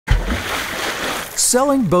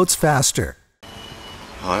selling boats faster.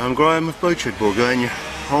 Hi, I'm Graham of BOEIER,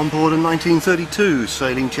 on board in 1932,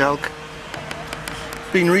 sailing Tjalk.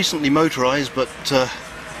 Been recently motorised, but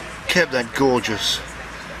kept that gorgeous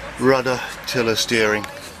rudder tiller steering,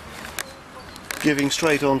 giving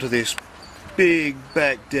straight onto this big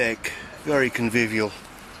back deck, very convivial.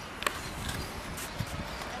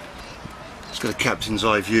 It's got a captain's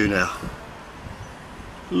eye view now.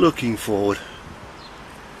 Looking forward,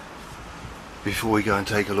 before we go and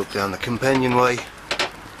take a look down the companionway.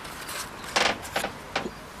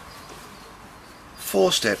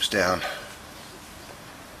 4 steps down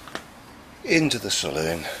into the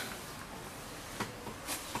saloon.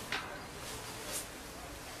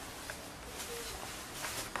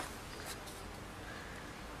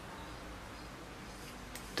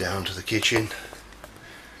 Down to the kitchen.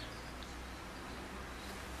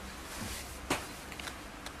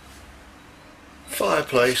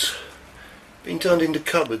 Fireplace. Been turned into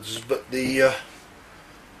cupboards, but the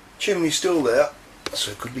chimney's still there,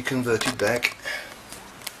 so it could be converted back.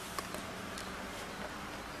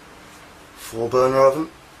 4-burner oven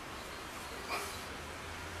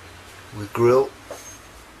with grill,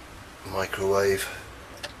 microwave.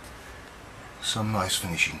 Some nice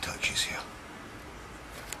finishing touches here.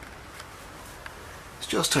 Let's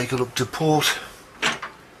just take a look to port.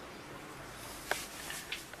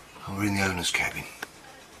 We're in the owner's cabin.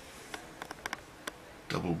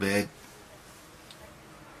 Double bed,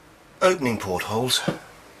 opening portholes,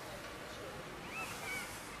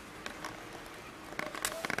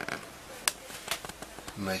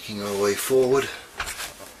 making our way forward.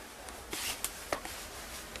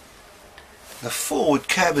 The forward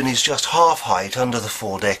cabin is just half height under the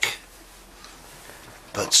foredeck,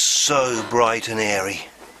 but so bright and airy.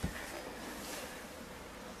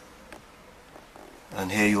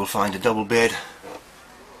 And here you'll find a double bed,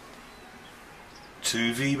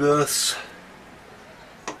 2 V-berths,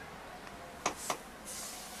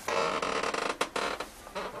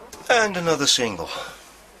 and another single.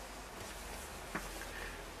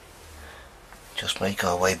 Just make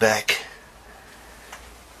our way back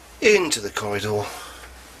into the corridor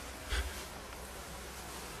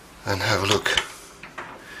and have a look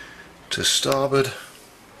to starboard.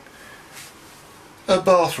 A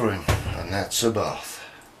bathroom, and that's a bath.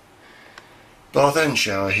 Bath and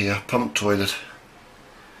shower here, pump toilet.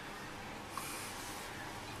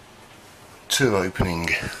 2 opening.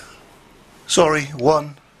 Sorry,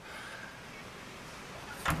 1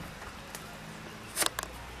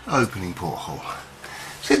 opening porthole.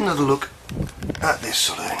 Let's get another look at this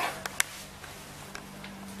saloon.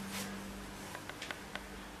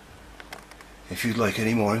 If you'd like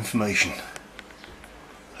any more information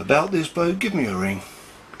about this boat, give me a ring,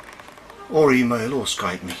 or email or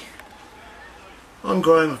Skype me. I'm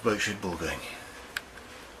Graham of BOEIER.